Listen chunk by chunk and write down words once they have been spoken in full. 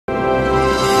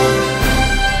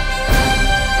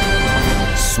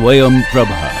Swayam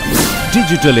Prabha.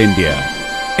 Digital India.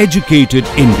 Educated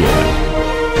India.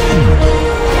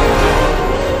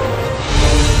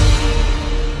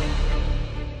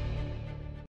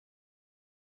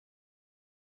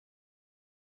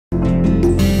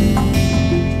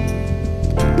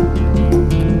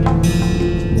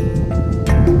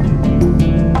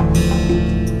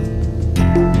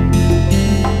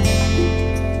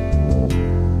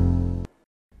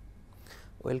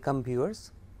 Welcome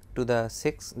viewers to the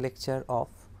 6th lecture of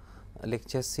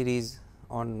lecture series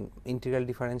on integral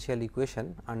differential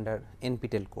equation under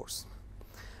NPTEL course.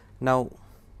 Now,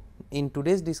 in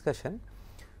today's discussion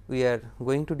we are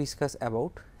going to discuss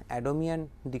about Adamian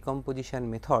decomposition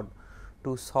method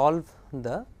to solve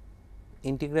the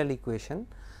integral equation,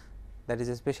 that is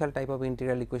a special type of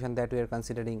integral equation that we are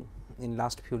considering in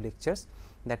last few lectures,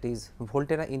 that is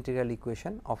Volterra integral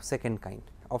equation of second kind.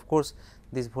 Of course,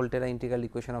 this Volterra integral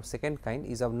equation of second kind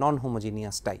is of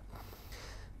non-homogeneous type.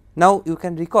 Now, you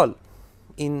can recall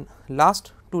in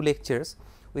last two lectures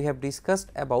we have discussed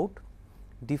about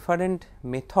different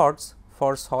methods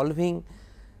for solving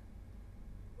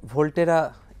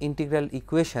Volterra integral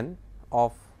equation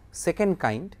of second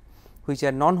kind, which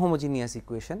are non-homogeneous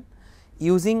equation,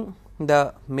 using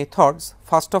the methods.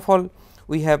 First of all,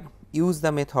 we have used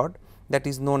the method that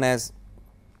is known as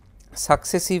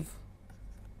successive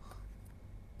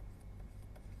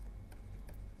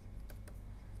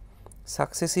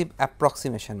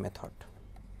approximation method.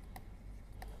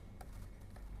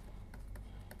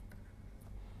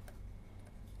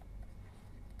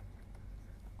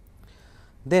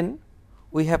 Then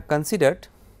we have considered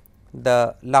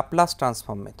the Laplace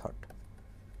transform method.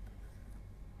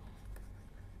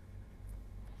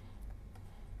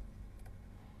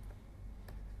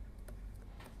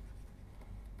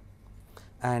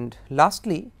 And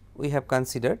lastly, we have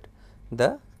considered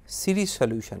the series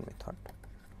solution method.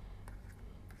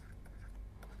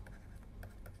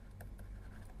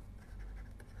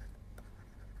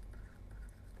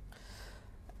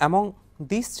 Among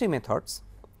these three methods,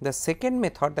 the second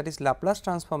method, that is Laplace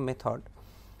transform method,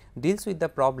 deals with the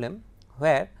problem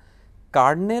where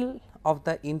kernel of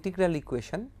the integral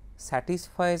equation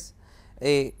satisfies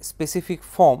a specific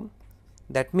form.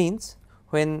 That means,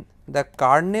 when the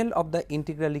kernel of the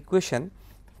integral equation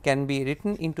can be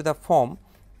written into the form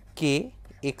k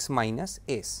x minus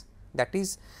s, that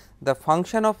is the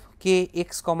function of k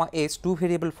x comma s, two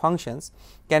variable functions,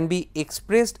 can be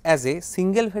expressed as a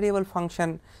single variable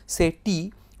function, say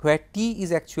t, where t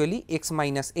is actually x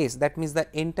minus s. That means, the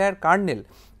entire kernel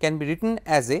can be written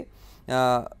as a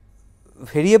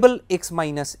variable x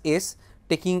minus s,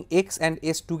 taking x and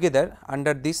s together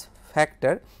under this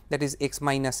factor, that is x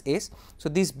minus s. So,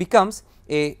 this becomes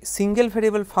a single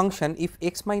variable function if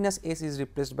x minus s is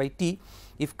replaced by t.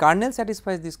 If kernel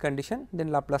satisfies this condition,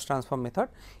 then Laplace transform method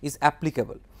is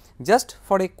applicable. Just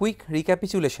for a quick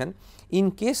recapitulation,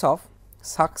 in case of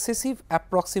successive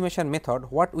approximation method,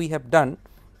 what we have done,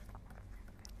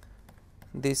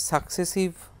 this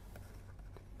successive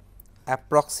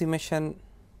approximation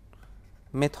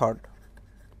method,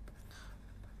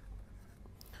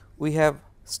 we have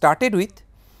started with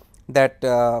that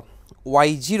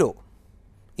y0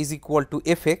 is equal to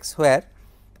f x, where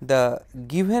the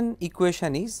given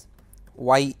equation is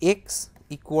y x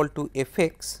equal to f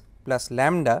x plus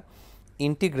lambda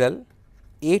integral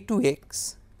a to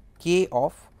x k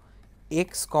of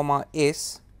x comma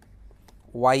s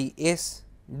y s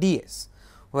ds,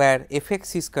 where f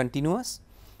x is continuous.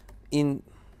 In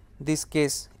this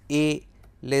case, a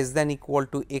less than equal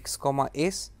to x comma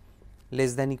s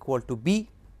less than equal to b.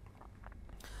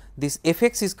 This f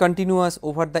x is continuous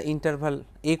over the interval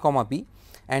a comma b,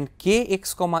 and k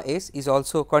x comma s is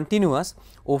also continuous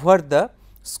over the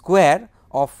square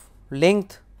of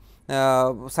length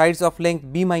sides of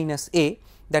length b minus a.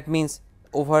 That means,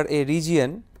 over a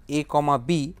region a comma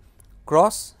b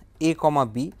cross a comma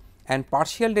b, and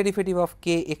partial derivative of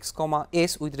k x comma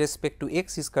s with respect to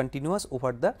x is continuous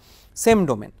over the same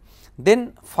domain.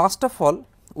 Then first of all,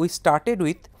 we started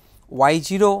with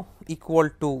y0 equal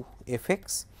to f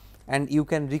x, and you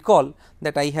can recall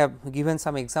that I have given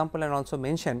some example and also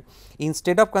mentioned,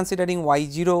 instead of considering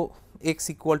y0 x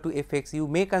equal to f x, you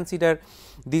may consider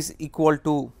this equal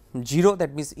to 0,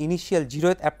 that means initial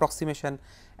 0th approximation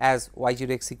as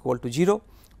y0 x equal to 0,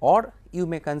 or you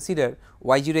may consider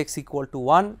y0 x equal to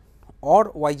 1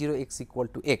 or y0 x equal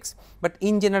to x, but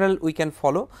in general we can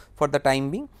follow for the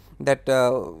time being that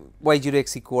y0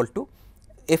 x equal to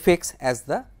f x as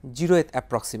the 0th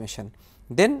approximation.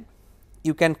 Then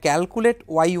you can calculate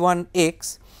y1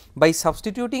 x by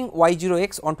substituting y0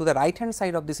 x onto the right hand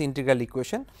side of this integral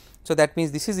equation. So, that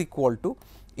means, this is equal to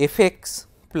f x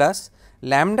plus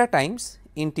lambda times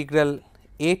integral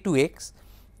a to x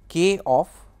k of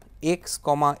x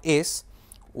comma s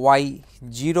y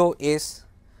 0 s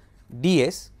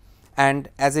ds, and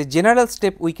as a general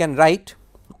step we can write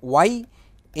y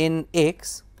n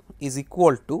x is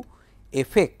equal to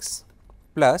f x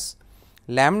plus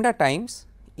lambda times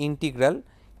integral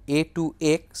a to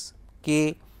x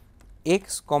k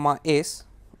x comma s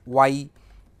y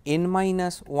n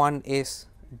minus 1 s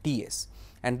ds,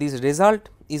 and this result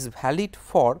is valid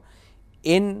for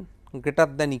n greater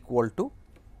than equal to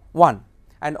 1.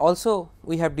 And also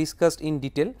we have discussed in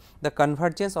detail the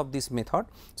convergence of this method.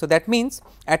 So, that means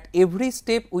at every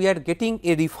step we are getting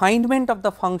a refinement of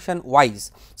the function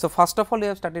y's. So, first of all we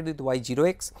have started with y 0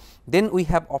 x, then we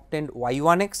have obtained y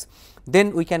 1 x,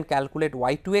 then we can calculate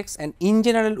y 2 x, and in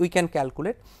general we can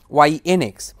calculate y n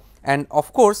x. And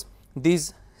of course,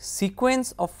 this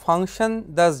sequence of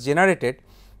function thus generated,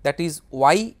 that is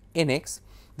y n x,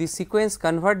 this sequence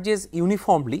converges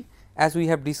uniformly as we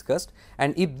have discussed,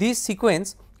 and if this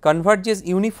sequence converges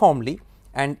uniformly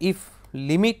and if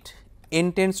limit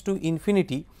n tends to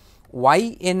infinity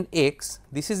y n x,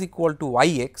 this is equal to y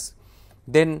x,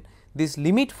 then this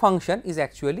limit function is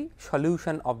actually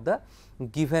solution of the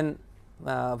given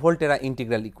Volterra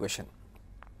integral equation.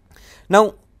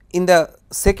 Now, in the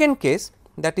second case,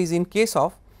 that is in case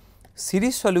of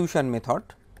series solution method,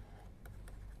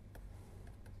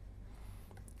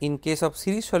 in case of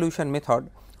series solution method,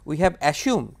 we have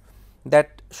assumed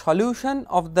that solution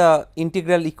of the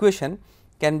integral equation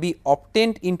can be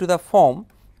obtained into the form,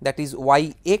 that is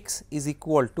y x is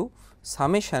equal to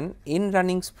summation n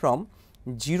runnings from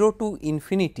 0 to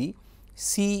infinity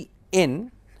C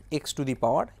n x to the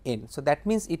power n. So, that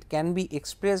means it can be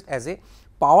expressed as a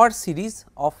power series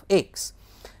of x,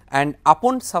 and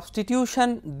upon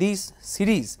substitution this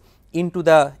series into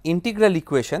the integral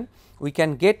equation, we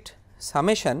can get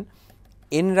summation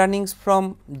n runnings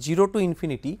from 0 to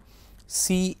infinity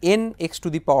C n x to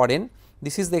the power n.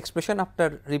 This is the expression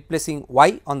after replacing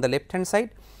y on the left hand side.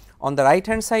 On the right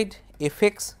hand side, f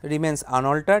x remains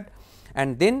unaltered,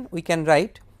 and then we can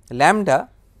write lambda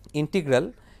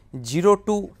integral 0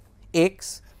 to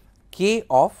x k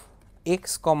of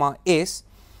x comma s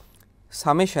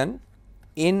summation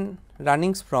n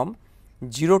runnings from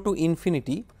 0 to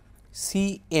infinity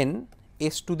C n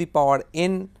s to the power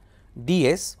n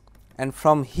ds, and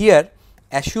from here,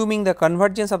 assuming the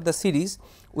convergence of the series,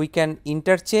 we can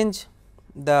interchange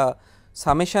the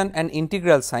summation and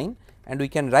integral sign, and we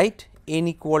can write n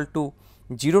equal to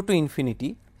 0 to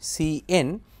infinity C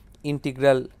n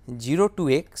integral 0 to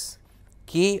x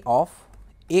k of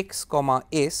x comma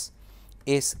s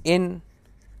s n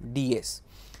ds,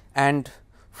 and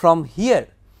from here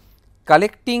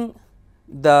collecting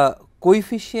the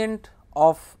coefficient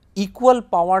of equal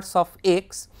powers of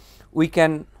x, we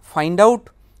can find out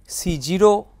C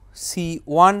 0, C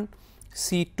 1,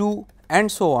 C 2 and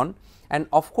so on, and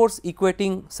of course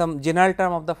equating some general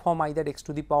term of the form either x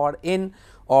to the power n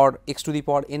or x to the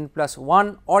power n plus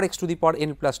 1 or x to the power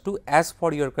n plus 2 as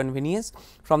for your convenience.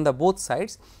 From the both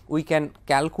sides we can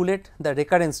calculate the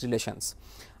recurrence relations.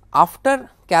 After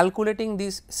calculating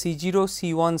this C 0,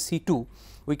 C 1, C 2,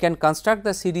 we can construct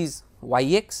the series y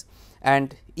x,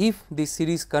 and if this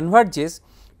series converges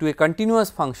to a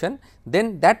continuous function,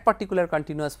 then that particular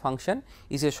continuous function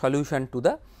is a solution to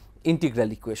the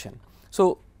integral equation.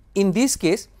 So, in this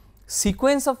case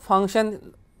sequence of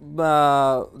function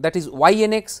that is y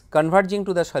n x converging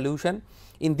to the solution,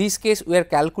 in this case we are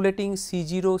calculating C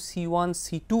 0, C 1,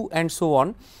 C 2 and so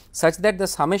on, such that the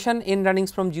summation n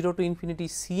runnings from 0 to infinity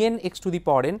C n x to the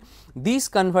power n, this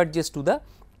converges to the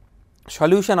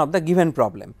solution of the given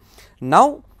problem.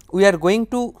 Now, we are going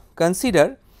to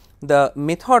consider the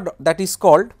method that is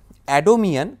called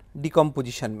Adamian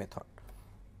decomposition method.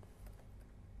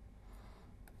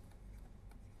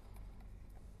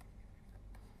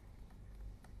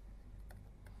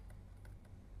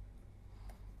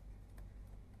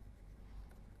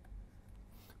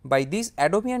 By this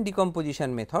Adamian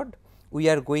decomposition method, we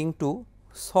are going to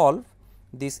solve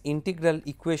this integral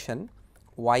equation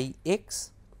y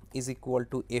x is equal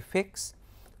to f x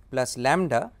plus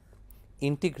lambda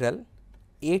integral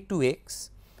a to x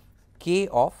k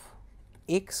of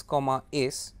x comma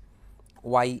s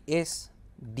y s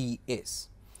ds.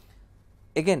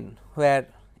 Again, where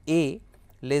a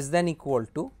less than equal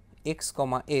to x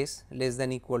comma s less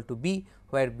than equal to b,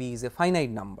 where b is a finite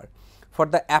number. For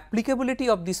the applicability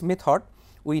of this method,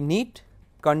 we need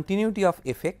continuity of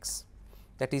f x,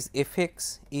 that is f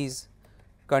x is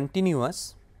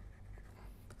continuous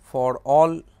for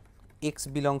all x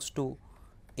belongs to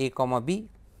a comma b,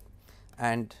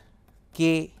 and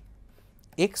k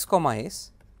x comma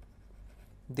s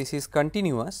this is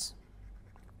continuous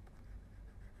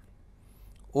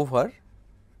over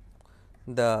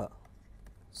the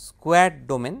squared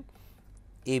domain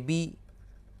AB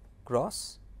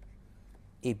cross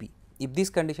AB. If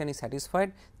this condition is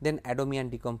satisfied, then Adamian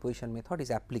decomposition method is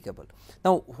applicable.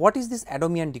 Now, what is this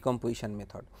Adamian decomposition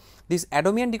method? This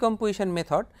Adamian decomposition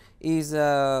method is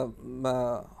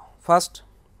first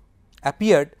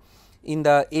appeared in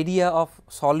the area of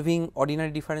solving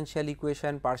ordinary differential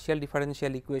equation, partial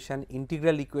differential equation,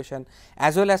 integral equation,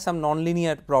 as well as some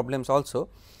nonlinear problems also,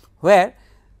 where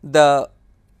the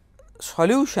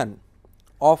solution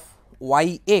of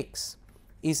y x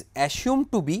is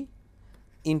assumed to be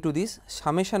into this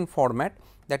summation format,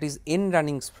 that is n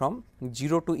runnings from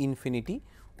 0 to infinity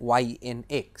y n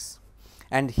x.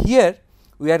 And here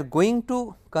we are going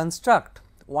to construct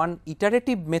one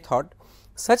iterative method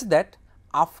such that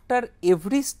after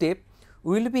every step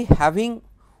we will be having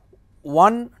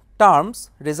one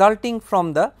terms resulting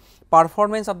from the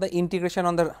performance of the integration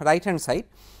on the right hand side,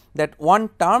 that one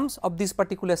terms of this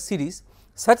particular series,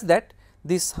 such that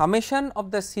this summation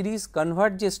of the series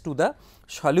converges to the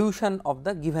solution of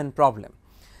the given problem.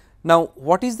 Now,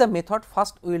 what is the method?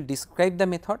 First we will describe the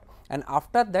method, and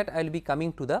after that I will be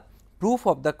coming to the proof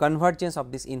of the convergence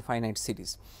of this infinite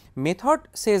series. Method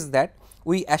says that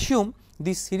we assume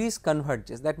this series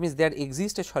converges, that means there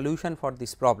exists a solution for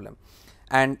this problem,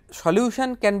 and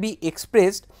solution can be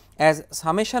expressed as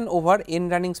summation over n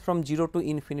runnings from 0 to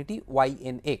infinity y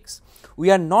n x.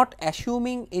 We are not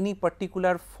assuming any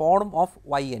particular form of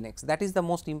y n x, that is the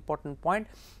most important point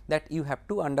that you have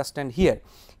to understand here.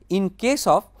 In case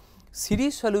of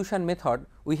series solution method,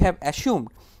 we have assumed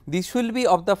this will be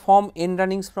of the form n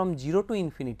runnings from 0 to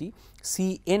infinity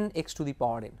C n x to the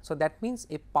power n. So, that means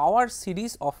a power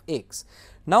series of x.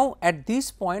 Now, at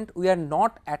this point we are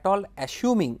not at all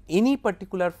assuming any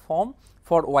particular form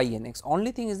for y n x,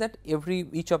 only thing is that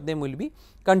each of them will be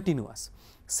continuous.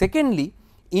 Secondly,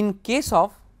 in case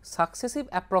of successive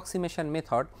approximation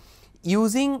method,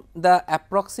 using the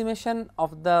approximation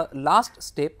of the last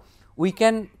step, we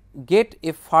can get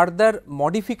a further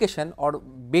modification or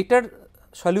better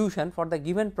solution for the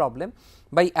given problem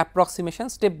by approximation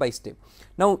step by step.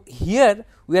 Now, here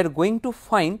we are going to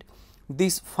find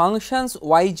these functions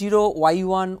y0,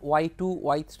 y1, y2,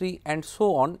 y3 and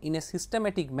so on in a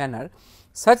systematic manner,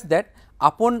 such that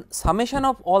upon summation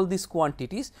of all these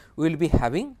quantities we will be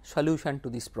having solution to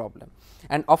this problem.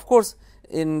 And of course,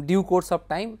 in due course of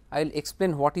time I will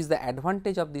explain what is the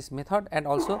advantage of this method and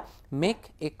also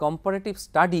make a comparative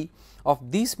study of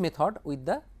this method with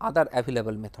the other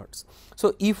available methods.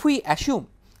 So, if we assume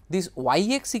this y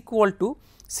x equal to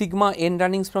sigma n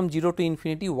runnings from 0 to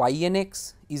infinity y n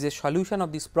x is a solution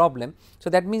of this problem. So,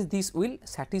 that means this will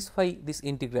satisfy this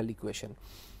integral equation.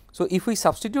 So, if we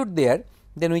substitute there,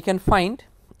 then we can find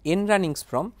n runnings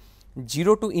from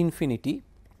 0 to infinity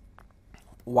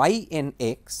y n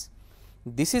x,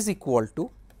 this is equal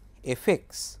to f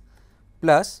x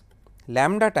plus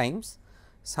lambda times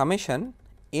summation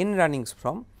n runnings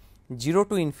from 0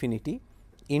 to infinity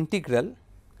integral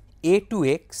a to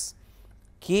x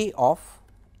k of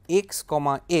x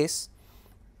comma s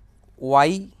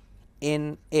y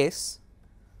n s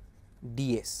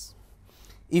ds.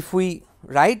 If we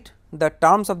write the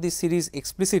terms of this series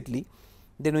explicitly,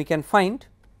 then we can find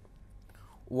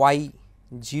y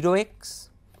 0 x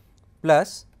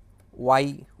plus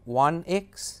y 1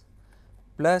 x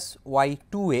plus y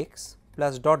 2 x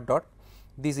plus dot dot,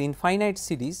 this infinite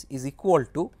series is equal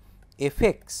to f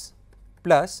x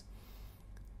plus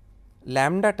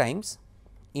lambda times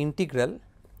integral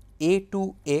a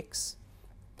to x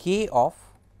k of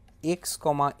x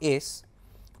comma s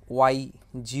y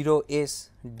 0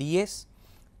 s ds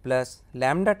plus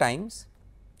lambda times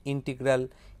integral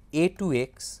a to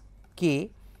x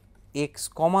k x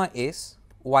comma s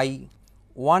y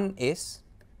 1 s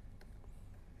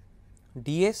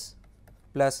ds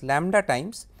plus lambda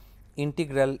times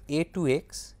integral a to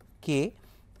x k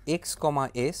x comma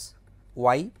s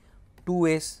y 2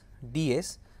 s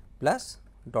ds plus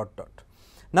dot dot.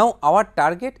 Now, our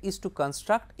target is to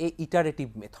construct a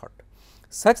iterative method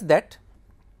such that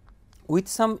with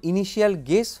some initial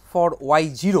guess for y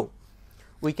 0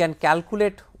 we can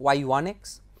calculate y 1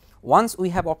 x. Once we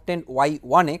have obtained y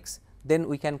 1 x, then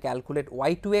we can calculate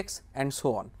y 2 x and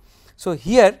so on. So,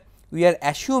 here we are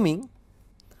assuming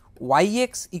y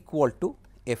x equal to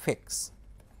f x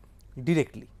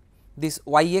directly, this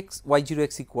y x y 0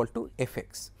 x equal to f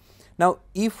x. Now,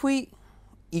 if we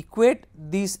equate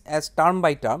this as term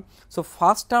by term, so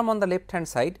first term on the left hand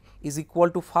side is equal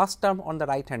to first term on the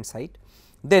right hand side,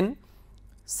 then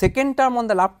second term on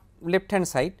the left hand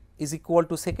side is equal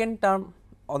to second term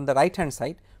on the right hand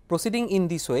side. Proceeding in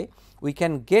this way, we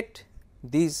can get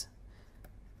these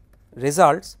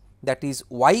results, that is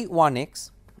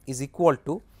y1x is equal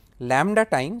to lambda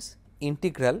times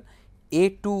integral a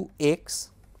to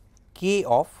x k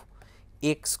of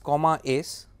x comma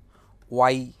s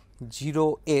y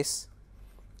 0 s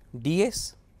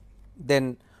ds.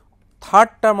 Then third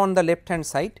term on the left hand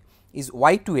side is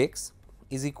y 2 x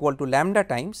is equal to lambda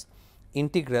times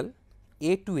integral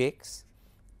a to x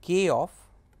k of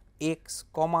x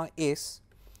comma s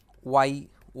y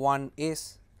 1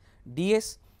 s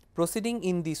ds. Proceeding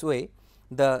in this way,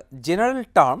 the general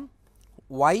term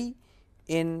y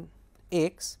n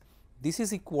x, this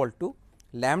is equal to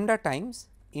lambda times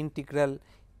integral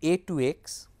a to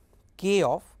x k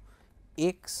of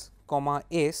x comma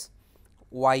s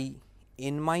y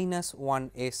n minus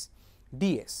 1 s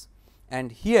ds,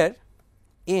 and here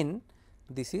n,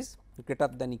 this is greater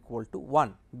than equal to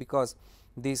 1, because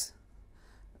this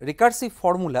recursive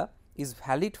formula is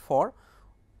valid for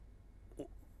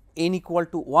n equal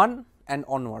to 1 and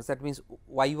onwards. That means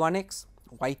y 1 x,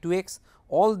 y 2 x,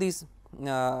 all these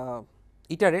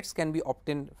iterates can be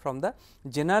obtained from the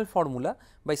general formula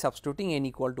by substituting n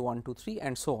equal to 1, 2, 3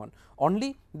 and so on.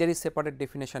 Only there is separate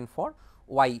definition for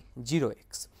y 0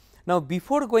 x. Now,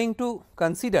 before going to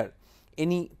consider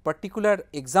any particular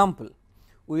example,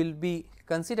 we will be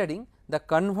considering the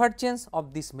convergence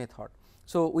of this method.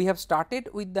 So, we have started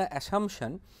with the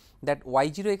assumption that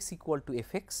y 0 x equal to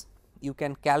f x. You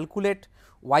can calculate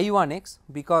y 1 x,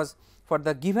 because for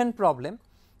the given problem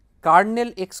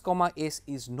kernel x comma s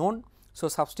is known. So,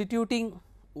 substituting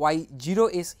y 0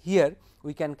 s here,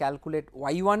 we can calculate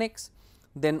y 1 x,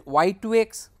 then y 2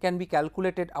 x can be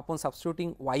calculated upon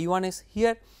substituting y 1 s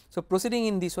here. So, proceeding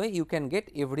in this way, you can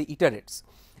get every iterates,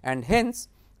 and hence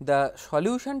the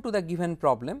solution to the given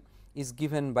problem is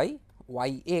given by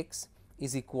y x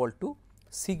is equal to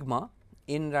sigma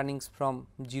n runnings from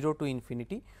 0 to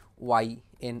infinity y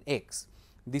n x.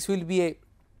 This will be a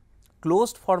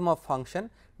closed form of function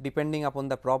depending upon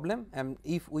the problem, and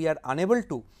if we are unable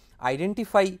to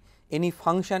identify any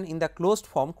function in the closed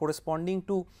form corresponding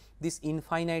to this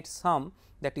infinite sum,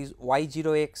 that is y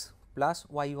 0 x plus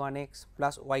y 1 x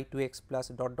plus y 2 x plus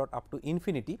dot dot up to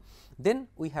infinity, then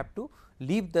we have to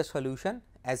leave the solution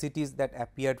as it is that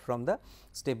appeared from the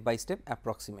step by step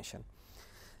approximation.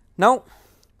 Now,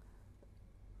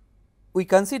 we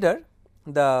consider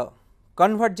the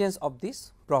convergence of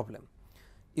this problem.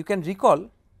 You can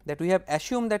recall that we have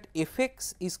assumed that f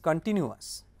x is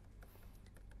continuous.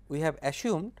 We have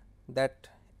assumed that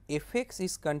f x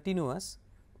is continuous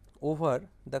over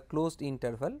the closed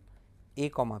interval a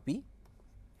comma b,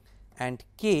 and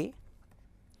k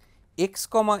x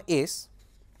comma s,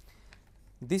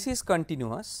 this is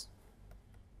continuous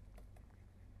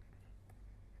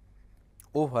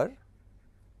over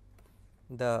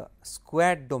the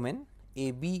squared domain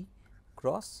a b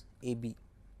cross a b.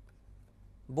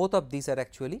 Both of these are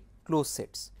actually closed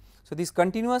sets. So, these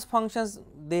continuous functions,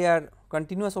 they are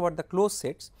continuous over the closed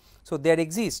sets. So, there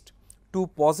exist two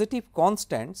positive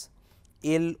constants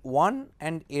L 1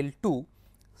 and L 2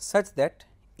 such that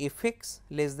f x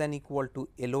less than equal to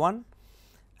L 1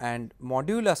 and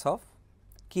modulus of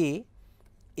k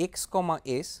x comma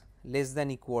s less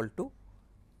than equal to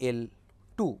L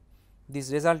 2.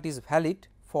 This result is valid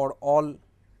for all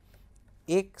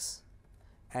x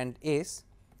and s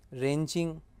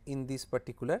ranging in this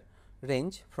particular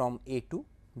range from a to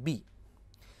b.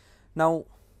 Now,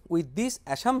 with this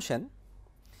assumption,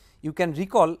 you can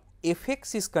recall f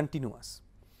x is continuous.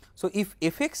 So, if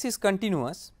f x is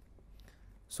continuous,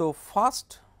 so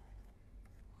first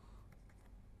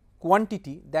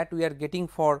quantity that we are getting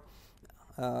for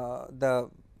the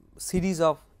series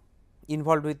of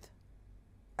involved with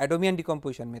Adamian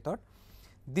decomposition method,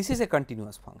 this is a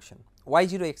continuous function, y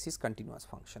 0 x is continuous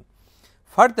function.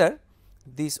 Further,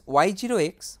 this y 0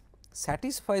 x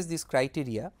satisfies this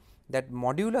criteria that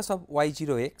modulus of y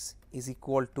 0 x is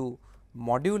equal to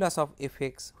modulus of f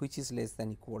x, which is less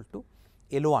than equal to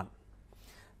L 1.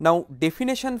 Now,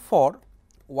 definition for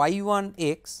y 1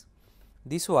 x,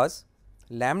 this was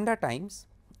lambda times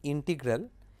integral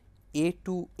a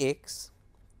to x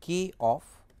k of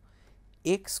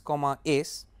x comma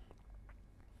s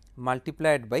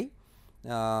multiplied by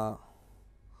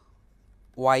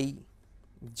y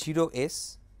 0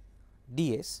 s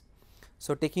ds.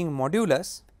 So, taking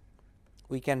modulus,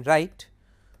 we can write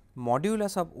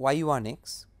modulus of y 1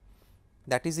 x,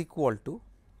 that is equal to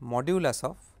modulus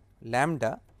of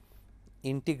lambda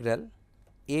integral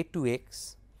a to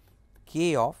x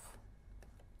k of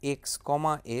x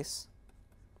comma s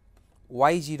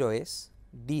y 0 s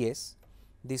ds.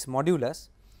 This modulus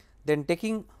Then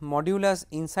taking modulus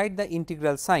inside the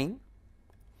integral sign,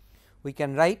 we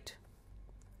can write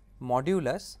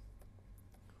modulus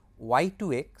y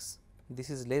to x, this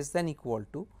is less than equal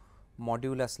to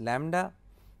modulus lambda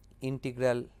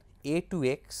integral a to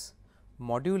x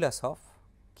modulus of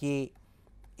k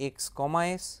x comma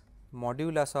s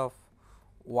modulus of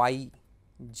y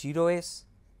 0 s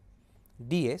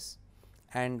ds,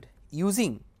 and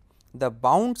using the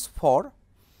bounds for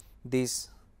this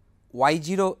y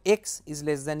 0 x is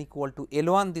less than equal to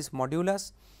L 1 this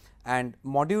modulus, and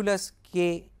modulus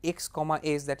k x comma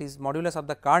s, that is modulus of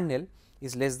the kernel,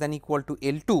 is less than equal to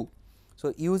L 2.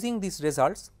 So, using these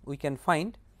results we can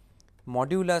find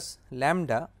modulus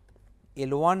lambda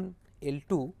L 1 L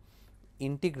 2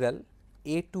 integral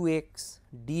a to x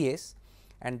ds,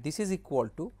 and this is equal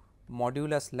to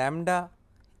modulus lambda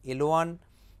L 1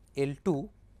 L 2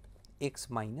 x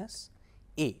minus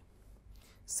a.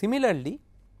 Similarly,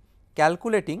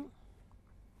 calculating,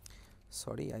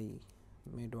 sorry, I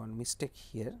made one mistake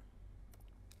here,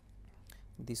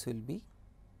 this will be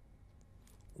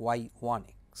y 1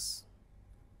 x.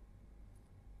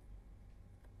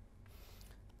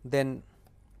 Then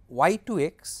y 2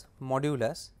 x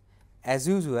modulus, as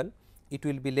usual it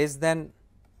will be less than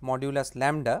modulus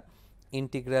lambda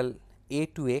integral a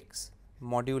to x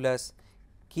modulus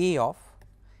k of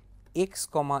x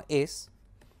comma s,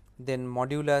 then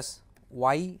modulus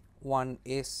y 1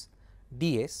 s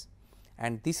ds,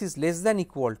 and this is less than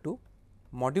equal to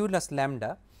modulus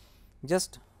lambda.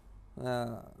 Just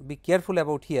be careful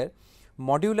about here,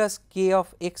 modulus k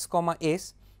of x comma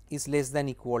s is less than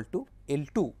equal to L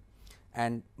 2,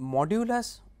 and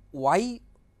modulus y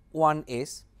 1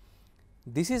 s,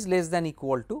 this is less than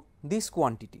equal to this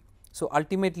quantity. So,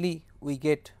 ultimately we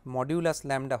get modulus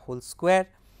lambda whole square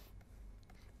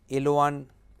L 1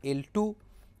 L 2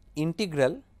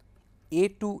 integral a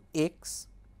to x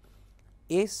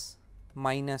s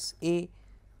minus a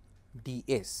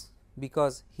ds,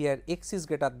 because here x is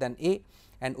greater than a,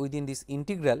 and within this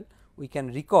integral we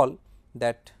can recall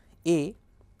that a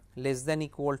less than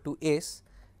equal to s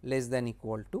less than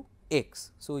equal to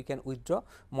x. So, we can withdraw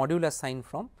modulus sign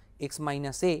from x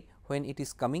minus a when it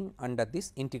is coming under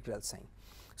this integral sign.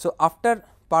 So, after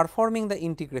performing the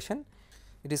integration,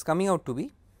 it is coming out to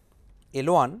be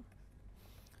L 1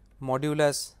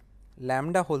 modulus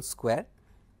lambda whole square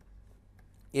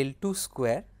L 2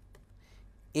 square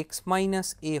x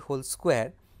minus a whole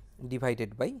square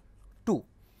divided by 2.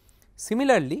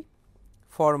 Similarly,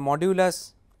 for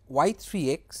modulus y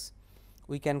 3 x,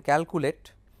 we can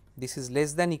calculate this is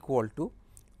less than equal to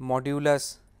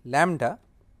modulus lambda,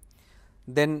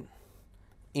 then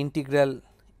integral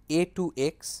a to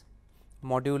x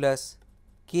modulus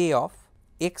k of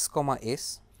x comma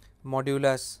s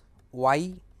modulus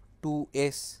y 2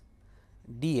 s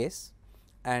ds,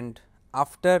 and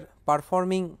after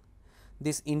performing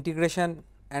this integration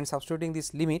and substituting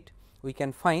this limit, we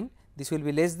can find this will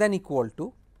be less than equal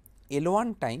to L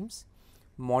 1 times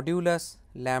modulus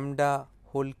lambda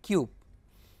whole cube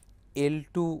L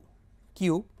 2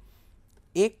 cube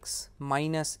x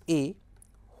minus a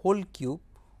whole cube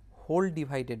whole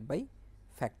divided by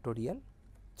factorial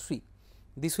 3.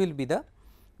 This will be the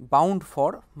bound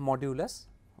for modulus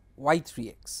y 3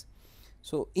 x.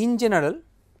 So, in general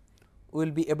we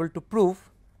will be able to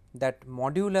prove that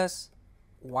modulus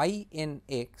y n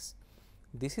x,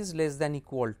 this is less than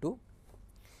equal to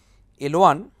L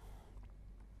 1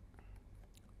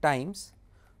 times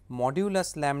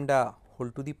modulus lambda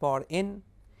whole to the power n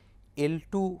L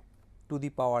 2 to the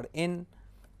power n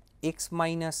x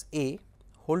minus a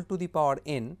whole to the power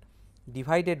n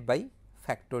divided by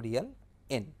factorial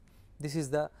n. This is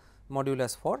the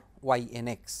modulus for y n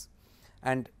x,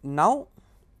 and now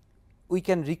we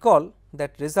can recall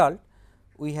that result.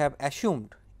 We have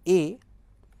assumed a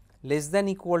less than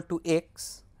equal to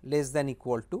x less than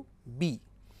equal to b.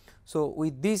 So,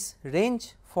 with this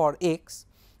range for x,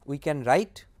 we can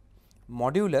write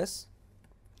modulus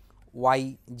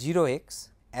y 0 x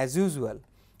as usual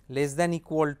less than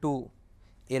equal to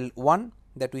L 1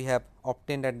 that we have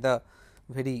obtained at the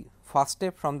very first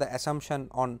step from the assumption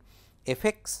on f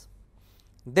x.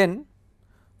 Then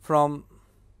from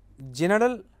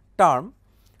general term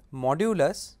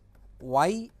modulus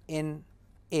y n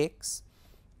x,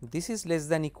 this is less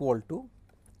than equal to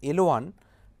L 1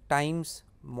 times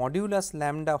modulus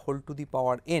lambda whole to the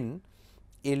power n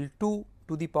L 2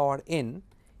 to the power n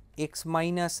x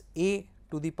minus a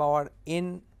to the power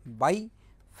n by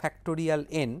factorial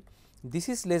n. This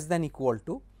is less than equal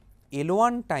to L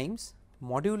 1 times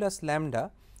modulus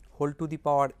lambda whole to the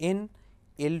power n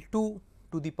L 2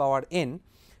 to the power n.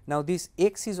 Now, this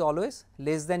x is always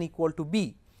less than equal to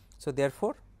b. So,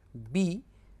 therefore, b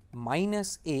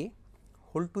minus a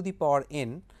whole to the power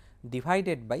n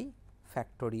divided by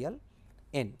factorial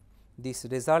n. This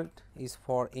result is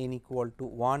for n equal to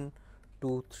 1,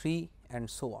 2, 3 and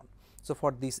so on. So,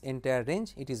 for this entire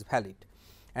range it is valid,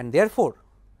 and therefore,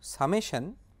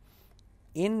 summation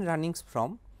n runnings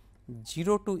from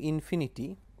 0 to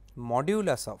infinity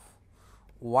modulus of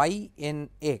y n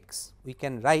x, we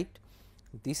can write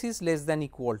this is less than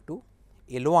equal to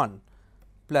L 1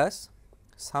 plus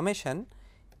summation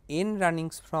n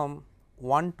runnings from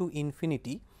 1 to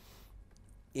infinity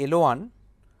L 1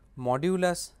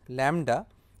 modulus lambda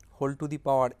whole to the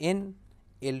power n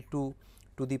L 2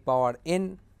 to the power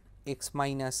n x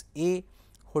minus a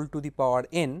whole to the power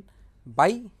n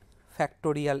by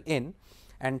factorial n,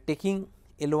 and taking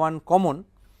L 1 common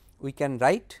we can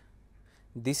write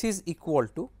this is equal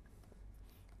to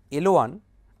L 1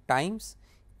 times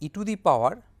e to the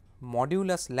power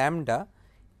modulus lambda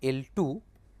L 2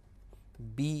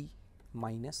 b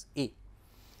minus a.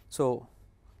 So,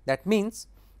 that means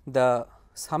the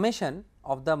summation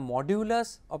of the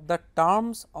modulus of the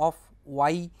terms of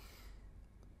y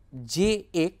j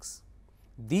x,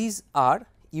 these are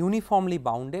uniformly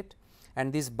bounded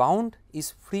and this bound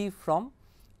is free from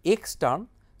x term.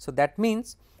 So, that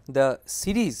means the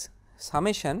series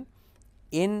summation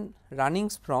n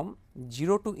runnings from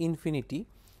 0 to infinity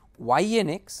y n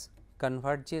x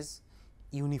converges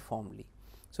uniformly.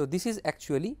 So, this is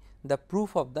actually the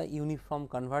proof of the uniform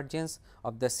convergence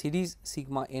of the series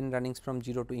sigma n runnings from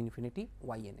 0 to infinity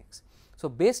y n x. So,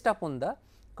 based upon the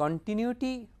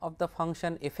continuity of the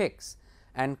function f x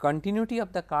and continuity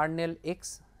of the kernel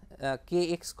x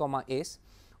k x comma s,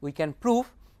 we can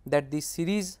prove that this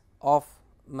series of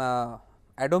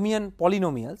Adamian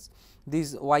polynomials,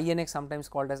 these y n x sometimes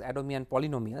called as Adamian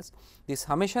polynomials, the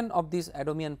summation of these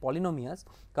Adamian polynomials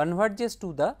converges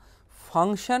to the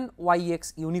function y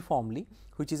x uniformly,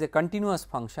 which is a continuous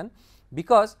function,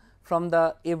 because from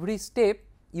the every step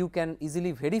you can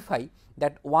easily verify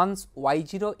that once y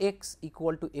 0 x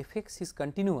equal to f x is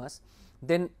continuous,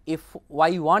 then f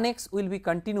y 1 x will be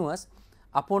continuous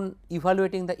upon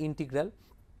evaluating the integral.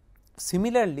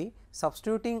 Similarly,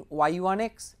 substituting y 1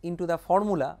 x into the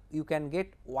formula, you can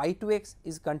get y 2 x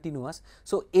is continuous.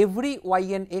 So, every y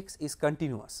n x is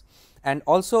continuous and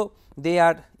also they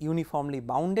are uniformly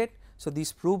bounded. So,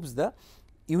 this proves the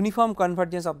uniform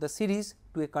convergence of the series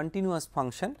to a continuous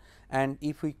function, and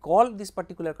if we call this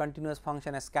particular continuous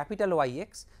function as capital Y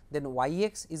x, then y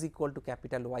x is equal to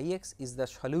capital Y x is the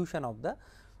solution of the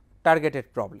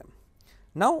targeted problem.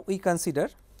 Now, we consider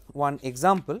one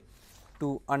example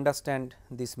to understand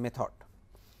this method.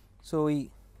 So,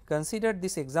 we considered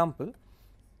this example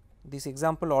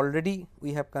already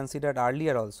we have considered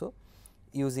earlier also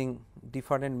using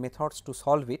different methods to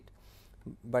solve it,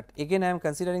 but again I am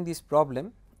considering this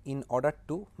problem in order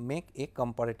to make a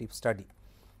comparative study.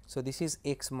 So, this is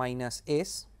x minus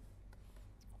s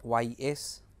y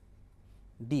s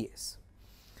d s.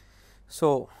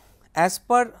 So, as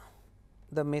per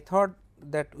the method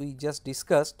that we just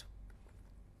discussed,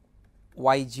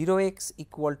 y 0 x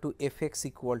equal to f x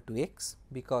equal to x,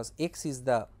 because x is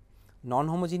the non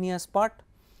homogeneous part,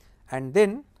 and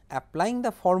then applying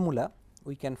the formula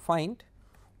we can find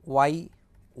y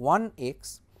 1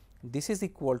 x, this is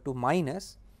equal to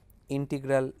minus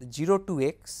integral 0 to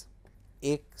x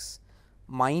x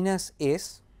minus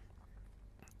s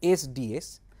s d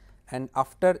s, and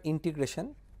after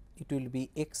integration it will be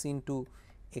x into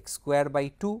x square by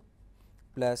 2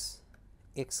 plus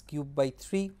x cube by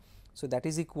 3. So, that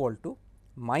is equal to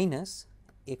minus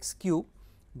x cube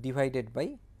divided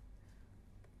by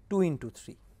 2 into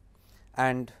 3,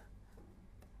 and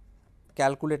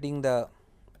calculating the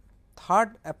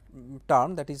third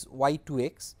term, that is y 2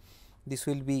 x, this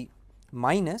will be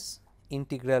minus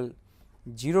integral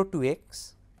 0 to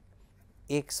x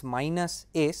x minus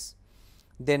s,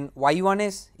 then y 1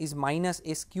 s is minus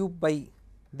s cube by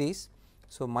this.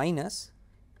 So, minus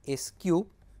s cube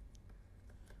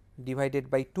divided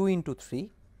by 2 into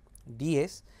 3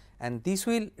 ds, and this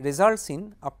will results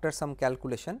in, after some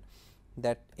calculation,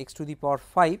 that x to the power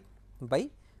 5 by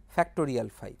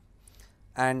factorial 5,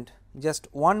 and just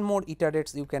one more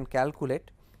iterates you can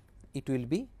calculate, it will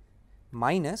be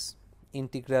minus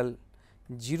integral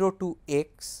 0 to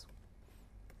x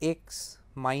x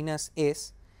minus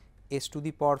s s to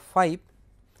the power 5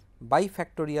 by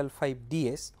factorial 5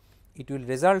 ds, it will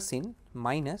results in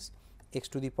minus x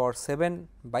to the power 7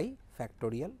 by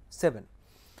factorial 7.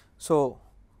 So,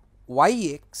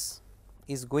 y x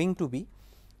is going to be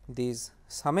this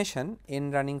summation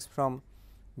n runnings from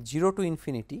 0 to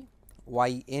infinity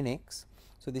y n x.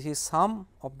 So, this is sum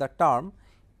of the term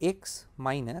x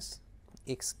minus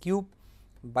x cube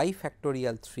by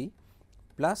factorial 3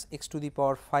 plus x to the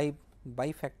power 5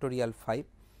 by factorial 5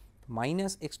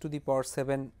 minus x to the power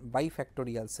 7 by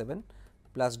factorial 7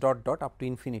 plus dot dot up to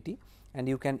infinity, and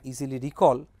you can easily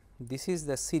recall this is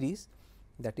the series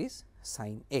that is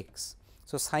sin x.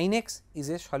 So, sin x is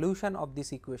a solution of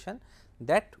this equation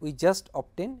that we just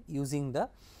obtained using the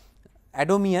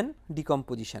Adamian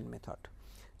decomposition method.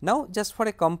 Now, just for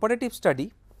a comparative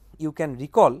study, you can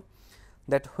recall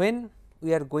that when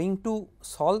we are going to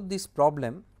solve this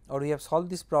problem, or we have solved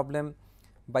this problem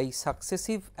by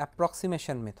successive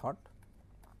approximation method,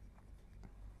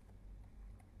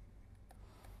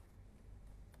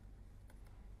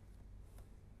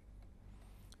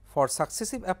 for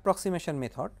successive approximation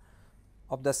method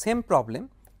of the same problem,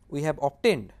 we have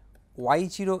obtained y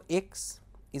 0 x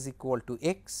is equal to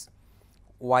x,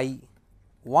 y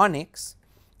 1 x,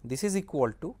 this is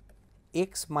equal to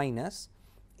x minus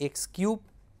x cube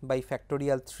by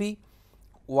factorial 3,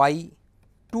 y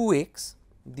 2 x,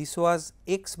 this was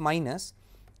x minus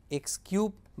x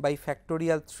cube by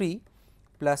factorial 3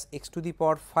 plus x to the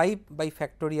power 5 by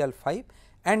factorial 5,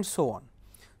 and so on.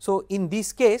 So, in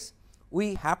this case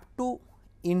we have to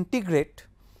integrate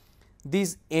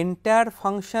this entire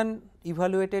function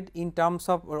evaluated in terms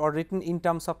of or written in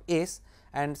terms of s,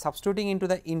 and substituting into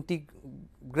the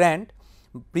integrand,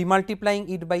 pre-multiplying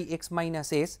it by x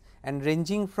minus s, and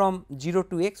ranging from 0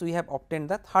 to x, we have obtained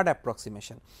the third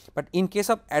approximation. But in case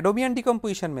of Adamian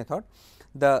decomposition method,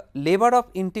 the labor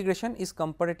of integration is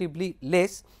comparatively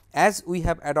less, as we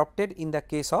have adopted in the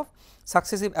case of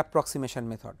successive approximation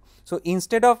method. So,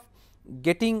 instead of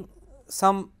getting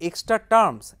some extra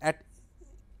terms at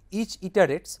each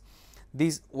iterates,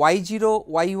 these y 0,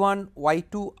 y 1, y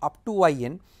 2 up to y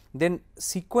n, then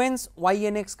sequence y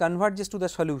n x converges to the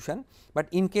solution, but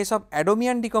in case of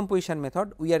Adamian decomposition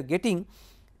method, we are getting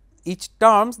each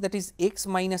terms, that is x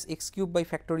minus x cube by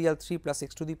factorial 3 plus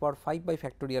x to the power 5 by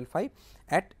factorial 5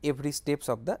 at every steps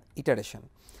of the iteration.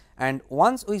 And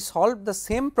once we solve the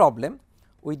same problem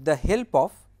with the help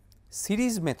of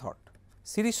series method,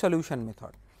 series solution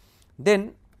method,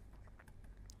 then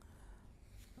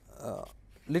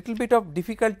little bit of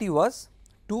difficulty was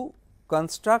to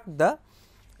construct the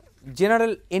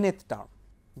general nth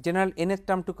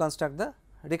term, to construct the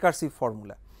recursive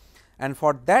formula. And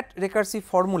for that recursive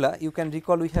formula, you can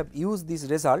recall we have used this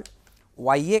result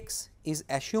y x is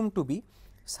assumed to be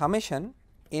summation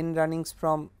n runnings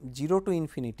from 0 to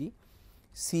infinity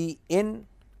c n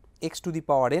x to the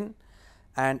power n,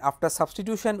 and after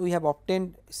substitution we have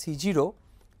obtained c 0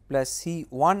 plus c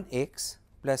 1 x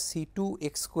plus c 2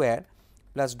 x square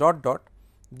plus dot dot,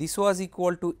 this was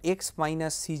equal to x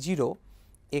minus c 0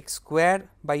 x square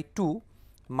by 2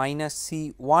 minus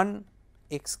c 1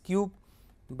 x cube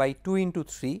by 2 into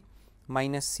 3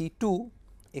 minus c 2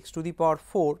 x to the power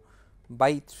 4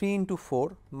 by 3 into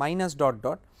 4 minus dot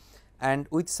dot, and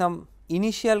with some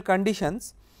initial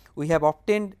conditions we have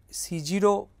obtained c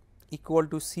 0 equal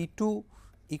to c 2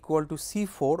 equal to c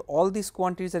 4, all these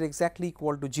quantities are exactly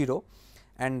equal to 0,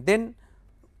 and then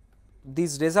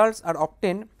these results are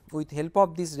obtained with help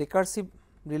of this recursive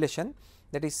relation,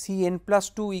 that is c n plus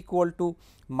 2 equal to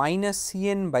minus c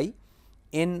n by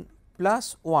n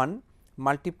plus 1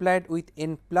 multiplied with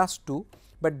n plus 2,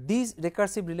 but this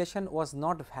recursive relation was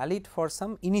not valid for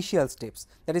some initial steps,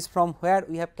 that is from where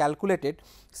we have calculated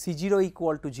c 0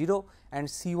 equal to 0 and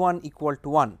c 1 equal to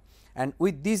 1, and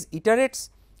with these iterates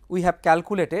we have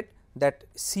calculated that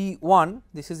c 1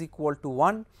 this is equal to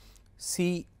 1,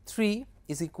 c 3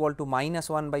 is equal to minus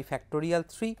 1 by factorial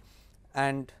 3,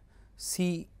 and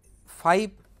c 5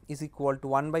 is equal to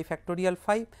 1 by factorial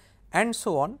 5, and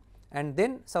so on, and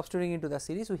then substituting into the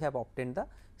series we have obtained the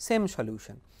same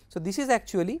solution. So, this is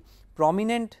actually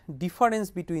prominent difference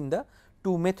between the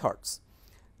two methods.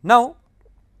 Now,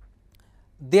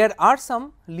 there are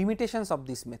some limitations of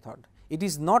this method. It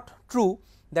is not true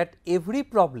that every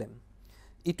problem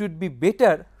it would be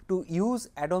better to use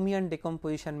Adamian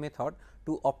decomposition method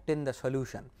to obtain the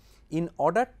solution. In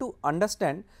order to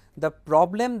understand the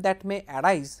problem that may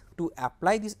arise to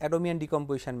apply this Adamian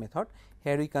decomposition method,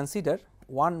 here we consider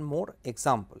one more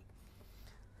example.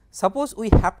 Suppose we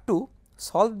have to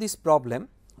solve this problem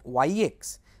y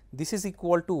x, this is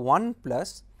equal to 1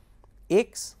 plus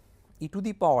x e to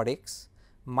the power x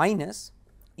minus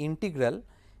integral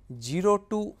 0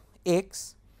 to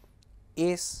x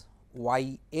s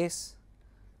y s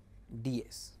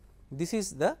ds. This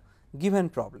is the given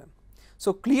problem.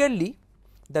 So, clearly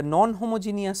the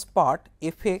non-homogeneous part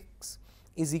f x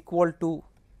is equal to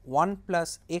 1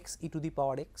 plus x e to the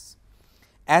power x.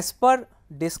 As per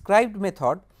described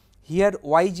method, here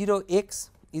y 0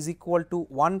 x is equal to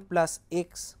 1 plus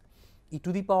x e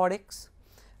to the power x,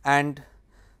 and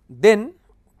then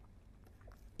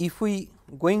if we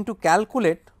going to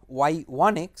calculate y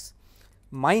 1 x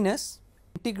minus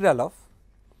integral of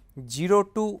 0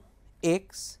 to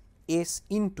x s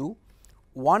into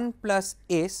 1 plus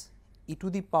s e to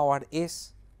the power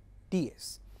s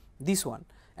ds, this one.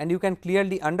 And you can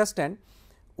clearly understand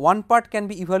one part can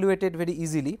be evaluated very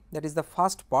easily, that is the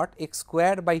first part x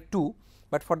square by 2,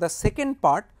 but for the second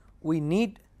part we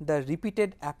need the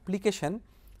repeated application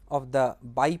of the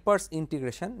by-parts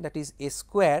integration, that is s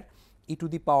square e to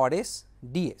the power s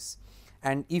ds.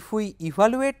 And if we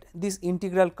evaluate this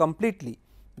integral completely,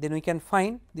 then we can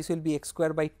find this will be x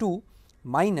square by 2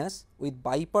 minus with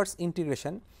by-parts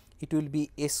integration it will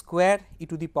be s square e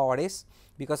to the power s,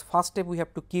 because first step we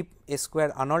have to keep s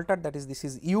square unaltered, that is this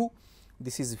is u,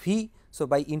 this is v. So,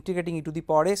 by integrating e to the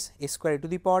power s square e to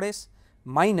the power s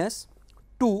minus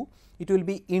 2, it will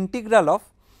be integral of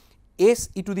s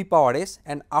e to the power s,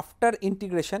 and after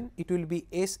integration it will be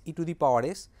s e to the power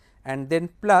s, and then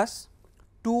plus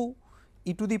 2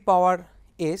 e to the power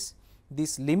s,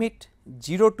 this limit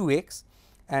 0 to x,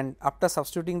 and after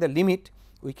substituting the limit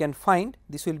we can find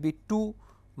this will be 2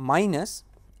 minus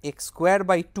x square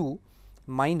by 2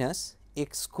 minus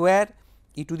x square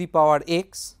e to the power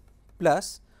x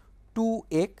plus 2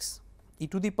 x e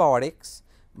to the power x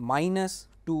minus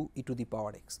 2 e to the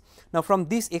power x. Now, from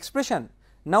this expression,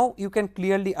 now you can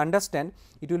clearly understand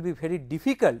it will be very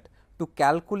difficult to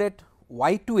calculate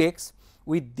y 2 x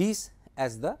with this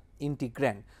as the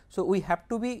integrand. So, we have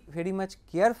to be very much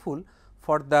careful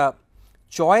for the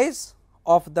choice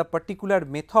of the particular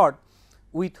method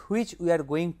with which we are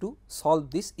going to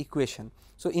solve this equation.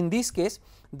 So, in this case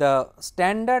the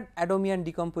standard Adamian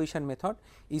decomposition method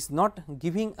is not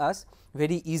giving us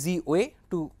very easy way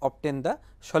to obtain the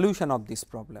solution of this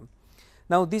problem.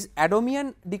 Now, this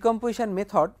Adamian decomposition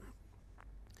method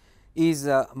is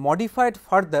modified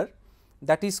further,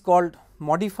 that is called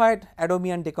modified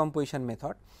Adamian decomposition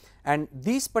method, and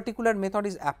this particular method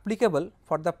is applicable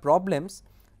for the problems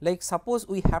like suppose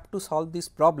we have to solve this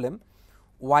problem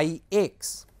y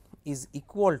x is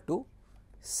equal to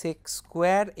sec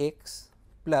square x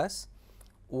plus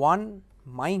 1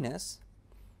 minus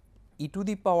e to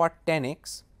the power 10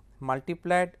 x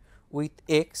multiplied with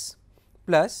x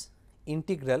plus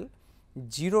integral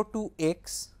 0 to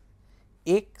x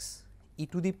x e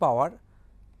to the power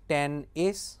 10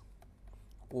 s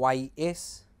y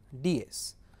s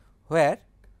ds, where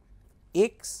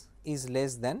x is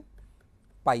less than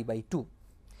pi by 2.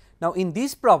 Now, in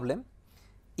this problem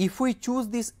if we choose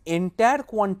this entire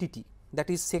quantity, that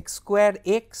is sec square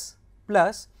x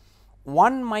plus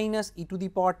 1 minus e to the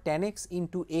power 10 x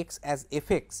into x as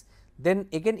f x, then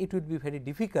again it would be very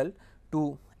difficult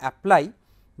to apply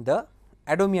the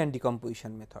Adamian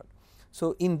decomposition method.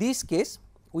 So, in this case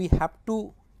we have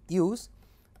to use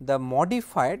the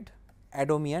modified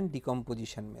Adamian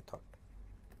decomposition method.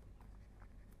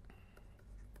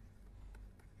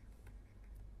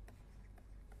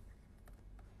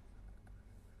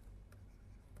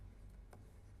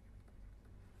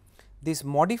 This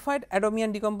modified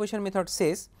Adamian decomposition method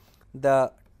says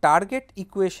the target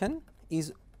equation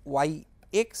is y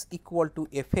x equal to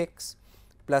f x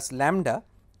plus lambda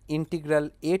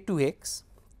integral a to x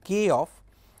k of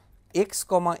x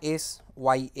comma s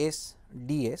y s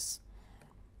ds,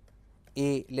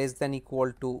 a less than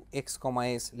equal to x comma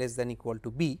s less than equal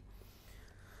to b.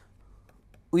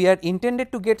 We are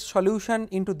intended to get solution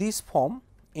into this form,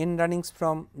 n runnings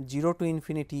from 0 to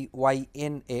infinity y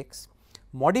n x.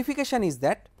 Modification is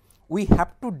that we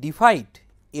have to divide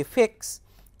f x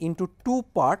into two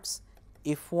parts,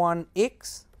 f 1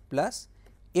 x plus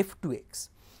f 2 x.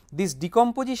 This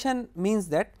decomposition means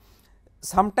that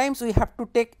sometimes we have to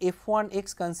take f 1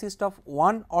 x consist of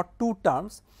 1 or 2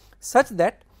 terms, such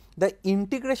that the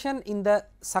integration in the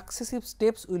successive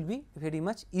steps will be very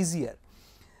much easier.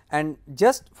 And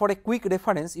just for a quick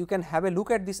reference, you can have a look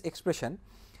at this expression.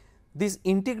 This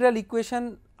integral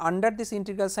equation under this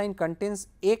integral sign contains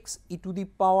x e to the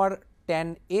power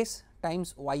 10 s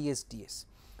times y s ds.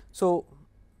 So,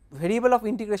 variable of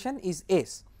integration is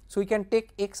s. So, we can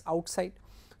take x outside.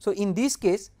 So, in this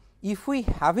case if we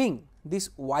having this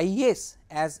y s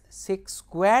as sec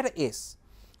square s,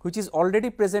 which is already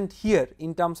present here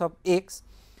in terms of x.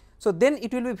 So, then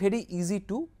it will be very easy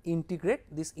to integrate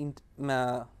this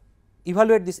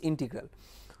evaluate this integral.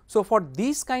 So, for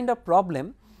this kind of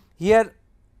problem here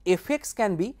f x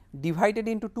can be divided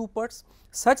into two parts,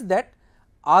 such that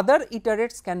other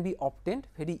iterates can be obtained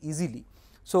very easily.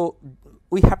 So,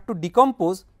 we have to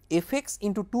decompose f x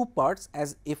into two parts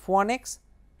as f 1 x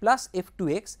plus f 2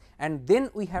 x, and then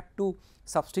we have to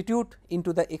substitute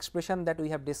into the expression that we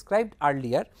have described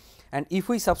earlier, and if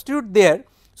we substitute there,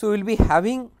 so we will be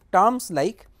having terms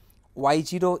like y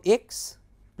 0 x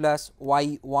plus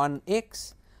y 1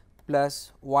 x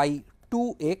plus y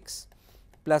 2 x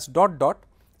plus dot dot,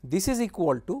 this is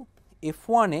equal to f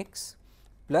 1 x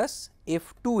plus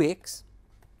f 2 x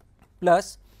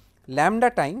plus lambda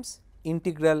times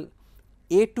integral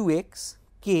a 2 x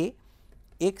k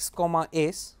x comma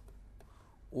s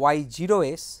y 0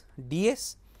 s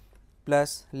ds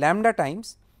plus lambda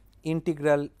times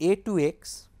integral a 2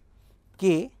 x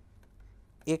k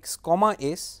x comma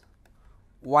s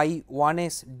y 1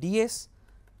 s ds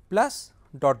plus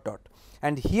dot dot,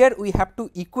 and here we have to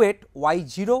equate y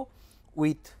 0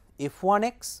 with f 1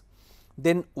 x,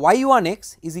 then y 1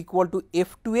 x is equal to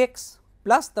f 2 x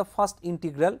plus the first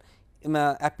integral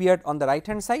appeared on the right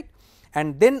hand side,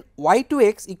 and then y 2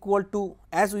 x equal to,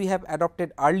 as we have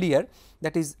adopted earlier,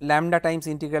 that is lambda times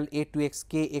integral a 2 x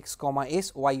k x comma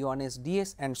s y 1 s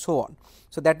ds and so on.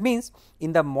 So, that means,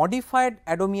 in the modified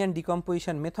Adamian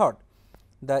decomposition method,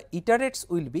 the iterates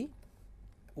will be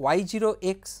y 0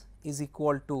 x is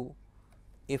equal to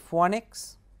f 1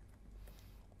 x,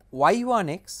 y 1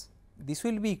 x this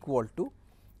will be equal to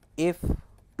f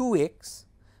 2 x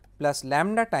plus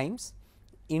lambda times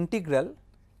integral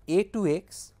a 2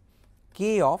 x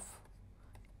k of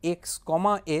x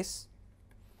comma s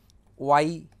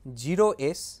y 0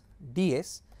 s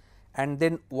ds, and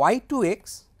then y 2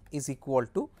 x is equal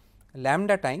to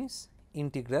lambda times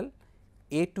integral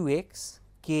a 2 x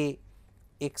k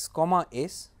x comma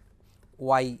s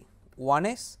y 1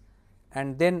 s,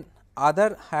 and then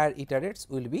other higher iterates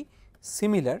will be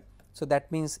similar. So,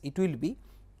 that means, it will be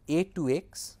a 2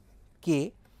 x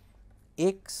k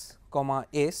x comma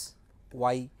s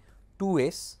y 2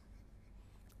 s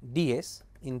ds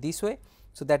in this way.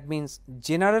 So, that means,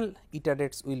 general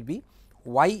iterates will be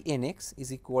y n x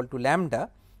is equal to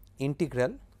lambda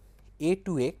integral a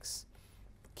 2 x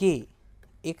k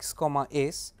x comma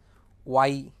s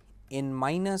y n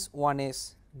minus 1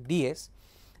 s ds.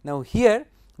 Now, here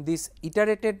this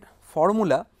iterated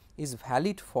formula is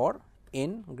valid for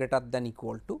n greater than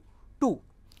equal to 2.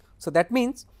 So, that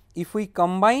means, if we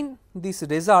combine these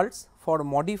results for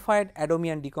modified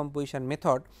Adamian decomposition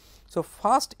method, so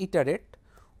first iterate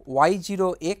y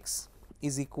 0 x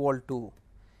is equal to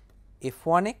f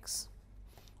 1 x,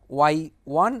 y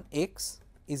 1 x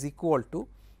is equal to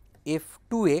f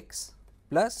 2 x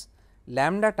plus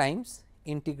lambda times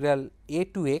integral a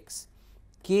 2 x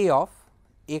k of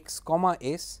x comma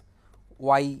s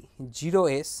y 0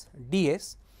 s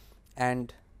ds,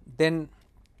 and then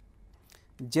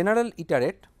general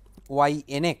iterate y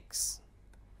n x,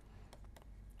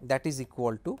 that is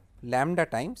equal to lambda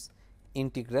times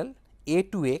integral a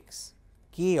 2 x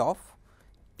k of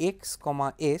x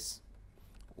comma s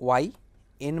y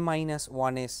n minus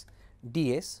 1 s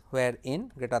ds, where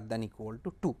n greater than equal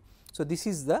to 2. So, this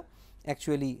is the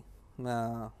actually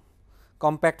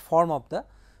compact form of the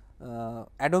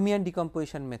Adamian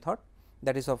decomposition method,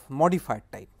 that is of modified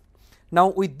type. Now,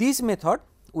 with this method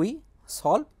we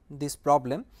solve this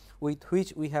problem with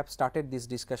which we have started this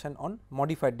discussion on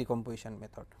modified decomposition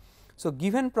method. So,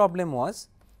 given problem was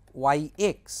y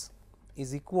x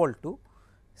is equal to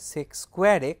sec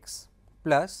square x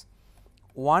plus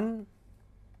 1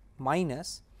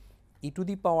 minus e to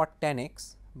the power 10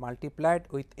 x multiplied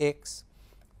with x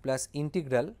plus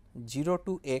integral 0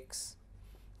 to x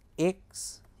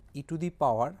x e to the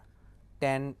power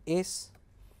 10 s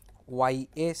y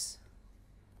s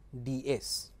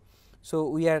ds. So,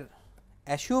 we are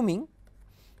assuming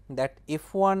that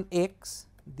f 1 x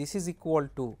this is equal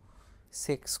to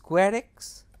sec square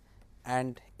x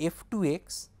and f 2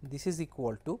 x this is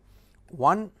equal to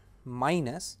 1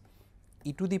 minus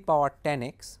e to the power 10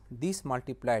 x this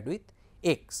multiplied with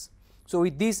x. So,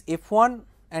 with this f 1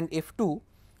 and f 2,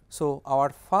 so our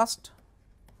first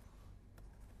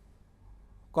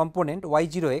component y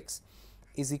 0 x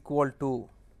is equal to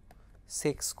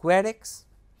sec square x,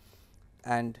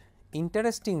 and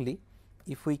interestingly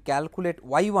if we calculate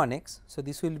y 1 x. So,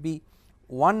 this will be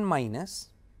 1 minus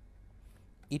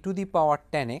e to the power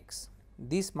 10 x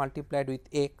this multiplied with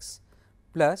x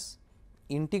plus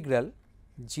integral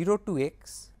 0 to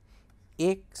x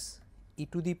x e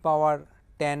to the power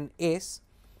 10 s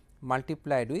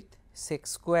multiplied with sec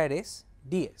square s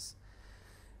ds.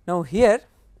 Now, here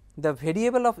the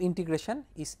variable of integration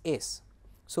is s.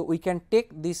 So, we can take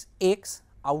this x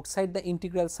outside the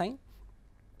integral sign,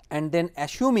 and then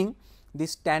assuming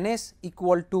this tan s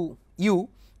equal to u,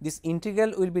 this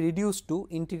integral will be reduced to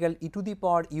integral e to the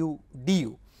power u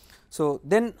du. So,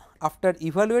 then after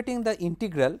evaluating the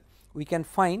integral, we can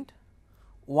find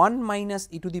 1 minus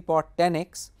e to the power 10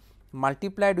 x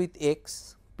multiplied with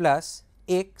x plus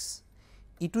x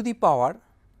e to the power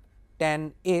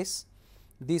 10 s,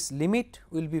 this limit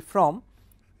will be from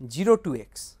 0 to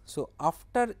x. So,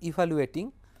 after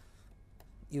evaluating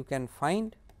you can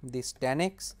find this 10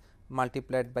 x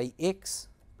multiplied by x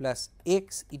plus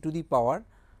x e to the power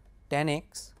 10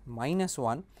 x minus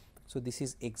 1. So, this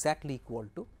is exactly equal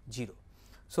to 0.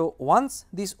 So, once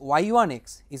this y 1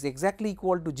 x is exactly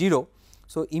equal to 0,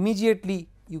 so immediately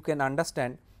you can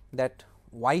understand that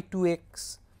y 2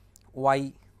 x,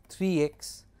 y 3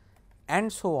 x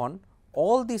and so on,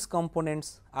 all these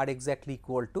components are exactly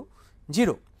equal to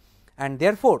 0, and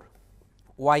therefore,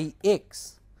 y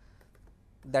x,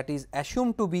 that is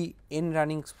assumed to be n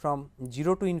runnings from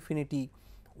 0 to infinity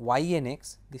y n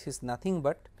x, this is nothing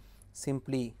but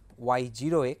simply y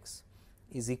 0 x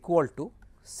is equal to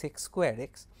sec square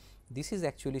x. This is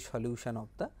actually solution of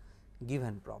the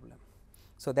given problem.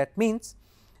 So, that means,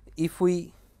 if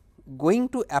we going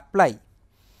to apply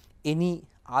any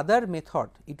other method,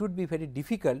 it would be very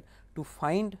difficult to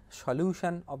find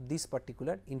solution of this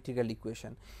particular integral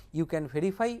equation. You can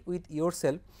verify with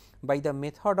yourself by the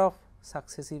method of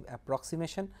successive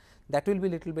approximation. That will be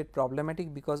little bit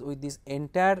problematic, because with this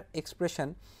entire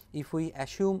expression, if we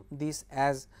assume this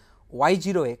as y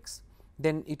 0 x,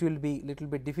 then it will be little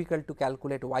bit difficult to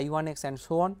calculate y 1 x and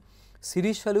so on.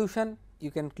 Series solution,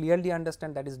 you can clearly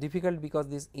understand that is difficult, because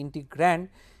this integrand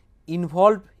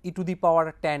involved e to the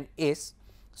power 10 s.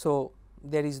 So,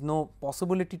 there is no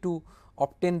possibility to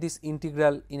obtain this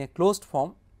integral in a closed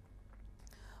form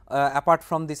apart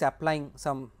from this applying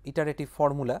some iterative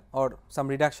formula or some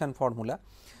reduction formula.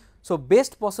 So,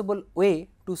 best possible way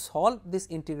to solve this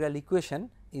integral equation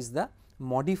is the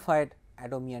modified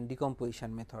Adamian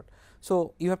decomposition method.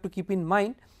 So, you have to keep in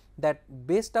mind that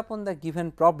based upon the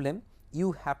given problem,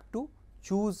 you have to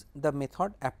choose the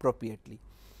method appropriately.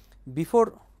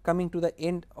 Before coming to the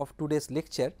end of today's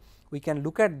lecture, we can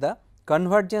look at the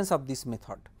convergence of this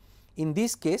method. In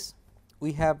this case,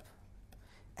 we have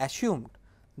assumed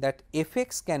that f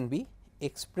x can be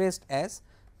expressed as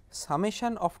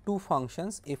summation of two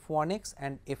functions f 1 x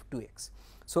and f 2 x.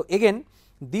 So, again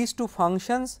these two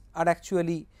functions are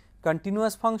actually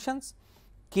continuous functions,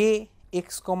 k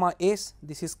x comma s,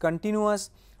 this is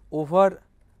continuous over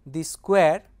the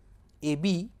square a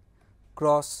b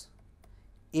cross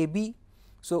a b.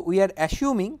 So, we are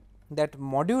assuming that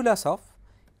modulus of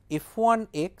f 1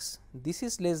 x, this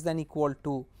is less than equal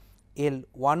to L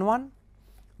 1 1,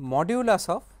 modulus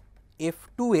of f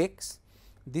 2 x,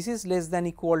 this is less than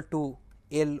equal to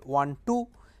L 1 2,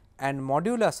 and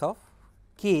modulus of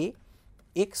k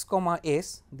x comma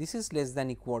s, this is less than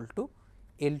equal to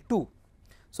L 2.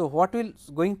 So, what will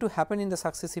going to happen in the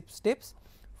successive steps?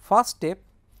 First step,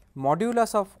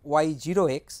 modulus of y 0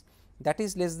 x, that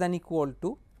is less than equal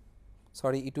to,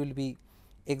 sorry, it will be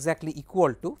exactly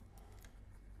equal to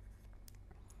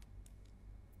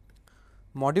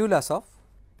modulus of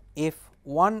f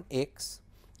 1 x,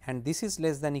 and this is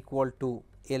less than equal to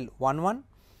L 1 1,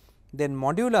 then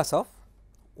modulus of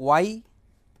y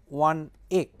 1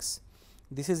 x,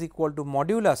 this is equal to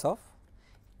modulus of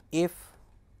f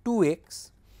 2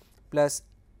 x plus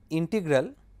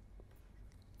integral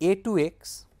a 2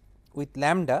 x with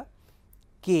lambda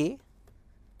k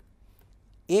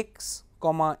x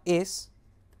comma s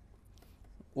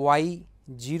y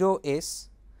 0 s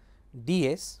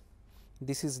ds,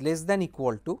 this is less than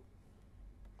equal to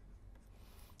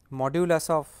modulus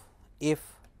of f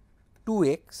 2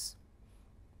 x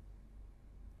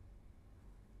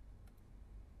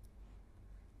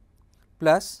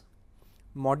plus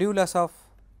modulus of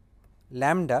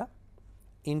lambda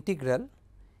integral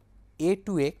a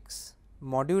 2 x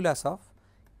modulus of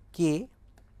k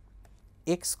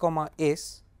x comma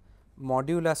s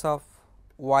modulus of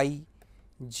y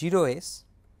 0 s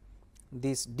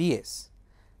this ds,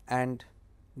 and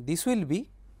this will be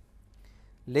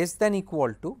less than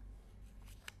equal to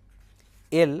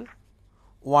L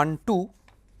 1 2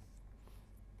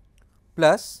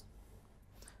 plus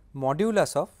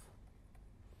modulus of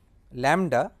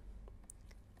lambda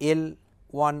L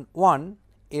 1 1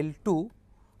 L 2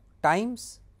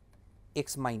 times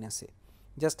x minus a.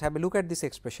 Just have a look at this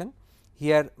expression.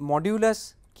 Here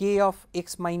modulus k of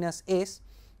x minus s,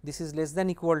 this is less than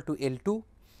equal to L 2,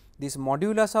 this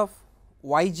modulus of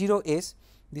y 0 s,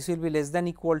 this will be less than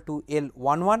equal to L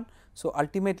 1 1. So,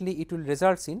 ultimately it will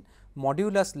result in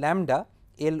modulus lambda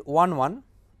L 1 1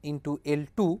 into L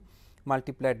 2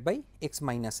 multiplied by x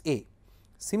minus a.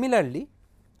 Similarly,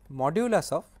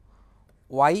 modulus of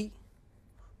y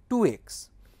 2 x,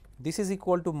 this is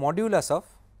equal to modulus of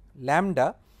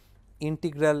lambda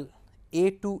integral a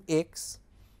to x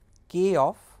k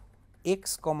of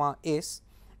x comma s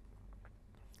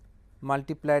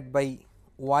multiplied by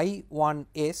y 1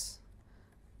 s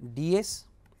ds,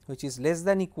 which is less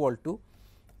than equal to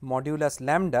modulus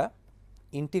lambda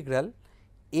integral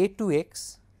a to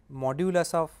x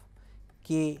modulus of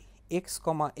k x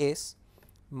comma s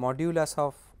modulus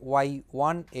of y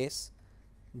 1 s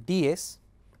ds.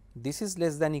 This is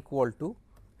less than equal to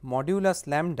modulus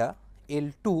lambda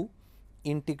L 2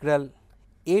 integral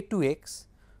a to x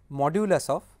modulus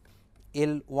of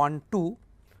L 1 2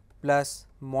 plus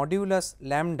modulus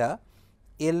lambda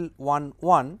L 1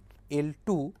 1 L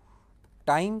 2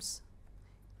 times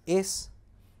s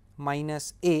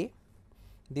minus a,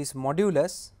 this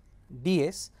modulus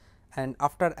ds, and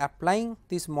after applying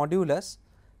this modulus,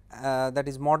 that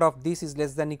is mod of this is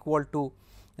less than equal to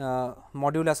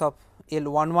modulus of L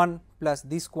 1 1 plus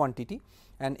this quantity,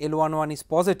 and L 1 1 is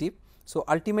positive. So,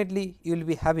 ultimately you will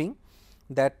be having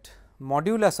that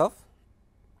modulus of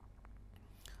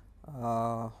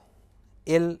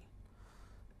L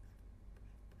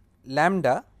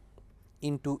lambda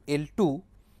into L 2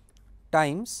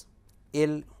 times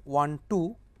L 1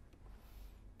 2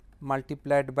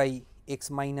 multiplied by x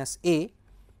minus a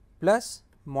plus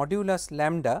modulus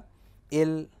lambda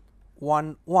L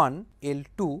 1 1 L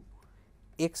 2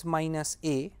 x minus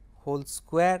a whole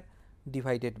square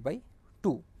divided by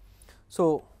 2.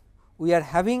 So, we are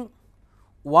having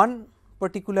one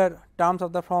particular terms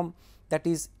of the form, that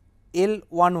is L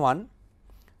 1 1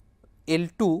 L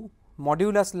 2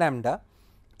 modulus lambda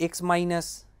x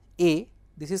minus a,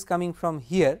 this is coming from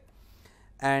here,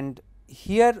 and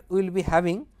here we will be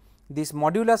having this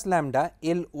modulus lambda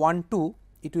L 1 2,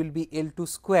 it will be L 2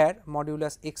 square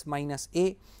modulus x minus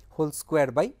a whole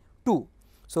square by 2.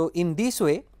 So, in this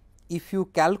way if you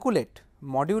calculate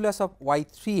modulus of y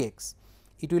 3 x,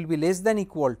 it will be less than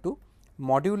equal to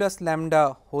modulus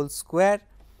lambda whole square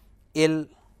L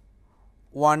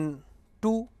 1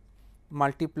 2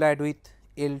 multiplied with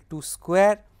L 2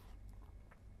 square,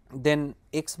 then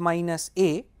x minus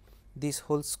a this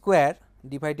whole square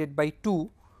divided by 2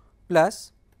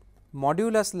 plus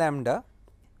modulus lambda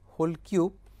whole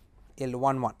cube L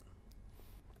 1 1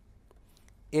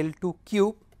 L 2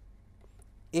 cube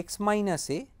x minus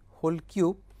a whole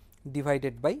cube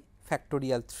divided by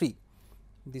factorial 3,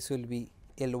 this will be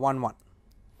L 1 1.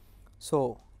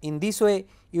 So, in this way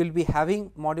you will be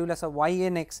having modulus of y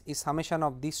n x is summation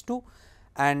of these two,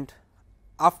 and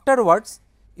afterwards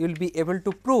you will be able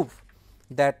to prove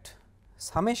that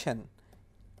summation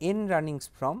n runnings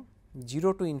from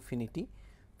 0 to infinity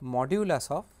modulus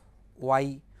of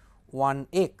y 1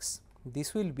 x,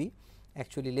 this will be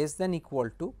actually less than equal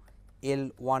to L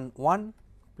 1 1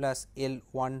 plus L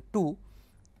 1 2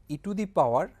 e to the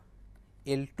power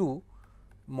L 2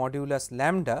 modulus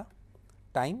lambda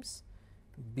times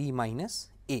b minus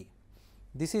a.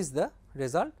 This is the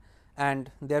result,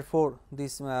 and therefore,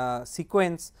 this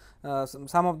sequence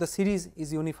some of the series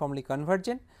is uniformly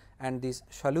convergent, and this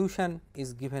solution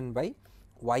is given by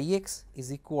y x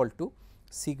is equal to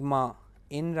sigma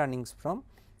n runnings from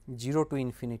 0 to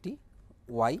infinity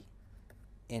y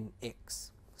n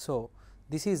x. So,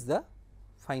 this is the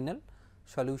final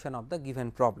solution of the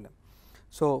given problem.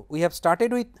 So, we have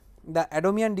started with the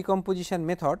Adamian decomposition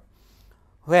method,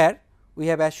 where we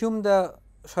have assumed the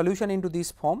solution into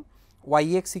this form y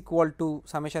x equal to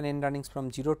summation n runnings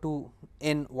from 0 to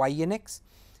n y n x,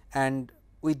 and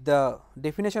with the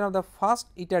definition of the first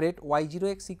iterate y 0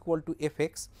 x equal to f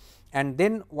x, and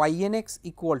then y n x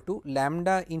equal to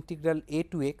lambda integral a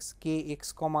to x k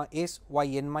x comma s y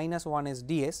n minus 1 s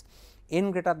ds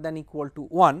n greater than equal to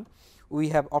 1, we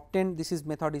have obtained, this is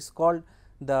method is called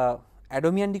the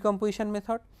Adamian decomposition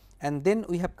method. And then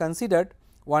we have considered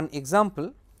one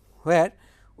example, where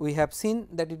we have seen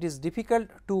that it is difficult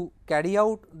to carry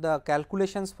out the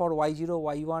calculations for y 0,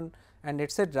 y 1 and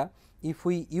etcetera, if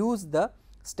we use the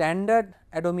standard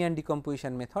Adamian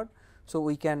decomposition method. So,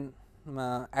 we can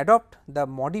adopt the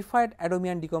modified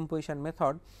Adamian decomposition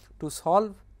method to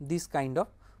solve this kind of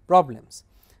problems.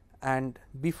 And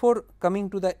before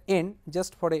coming to the end,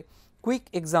 just for a quick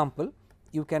example,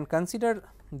 you can consider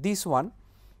this one,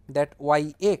 that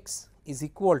y x is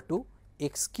equal to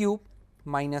x cube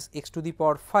minus x to the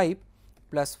power 5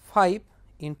 plus 5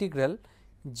 integral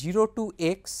 0 to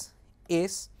x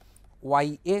s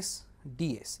y s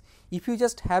ds. If you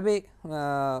just have a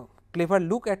clever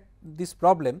look at this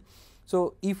problem,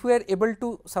 so if we are able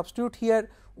to substitute here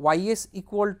y s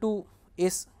equal to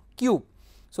s cube,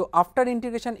 so after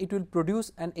integration it will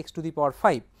produce an x to the power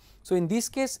 5. So, in this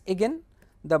case again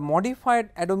the modified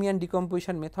Adamian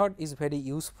decomposition method is very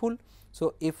useful.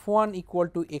 So, f 1 equal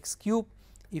to x cube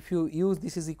if you use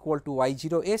this is equal to y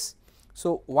 0 s.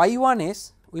 So, y 1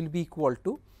 s will be equal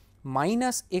to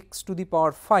minus x to the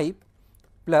power 5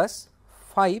 plus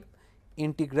 5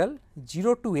 integral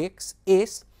 0 to x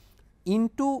s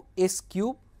into s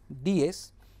cube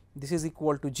ds. This is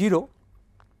equal to 0,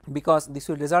 because this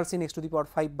will result in x to the power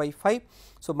 5 by 5.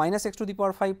 So, minus x to the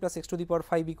power 5 plus x to the power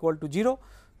 5 equal to 0.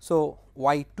 So,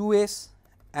 y 2 s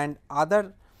and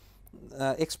other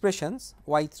expressions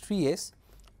y 3 s,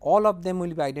 all of them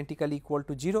will be identically equal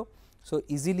to 0. So,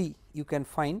 easily you can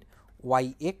find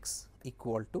y x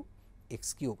equal to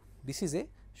x cube. This is a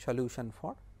solution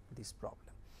for this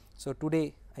problem. So,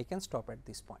 today I can stop at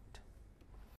this point.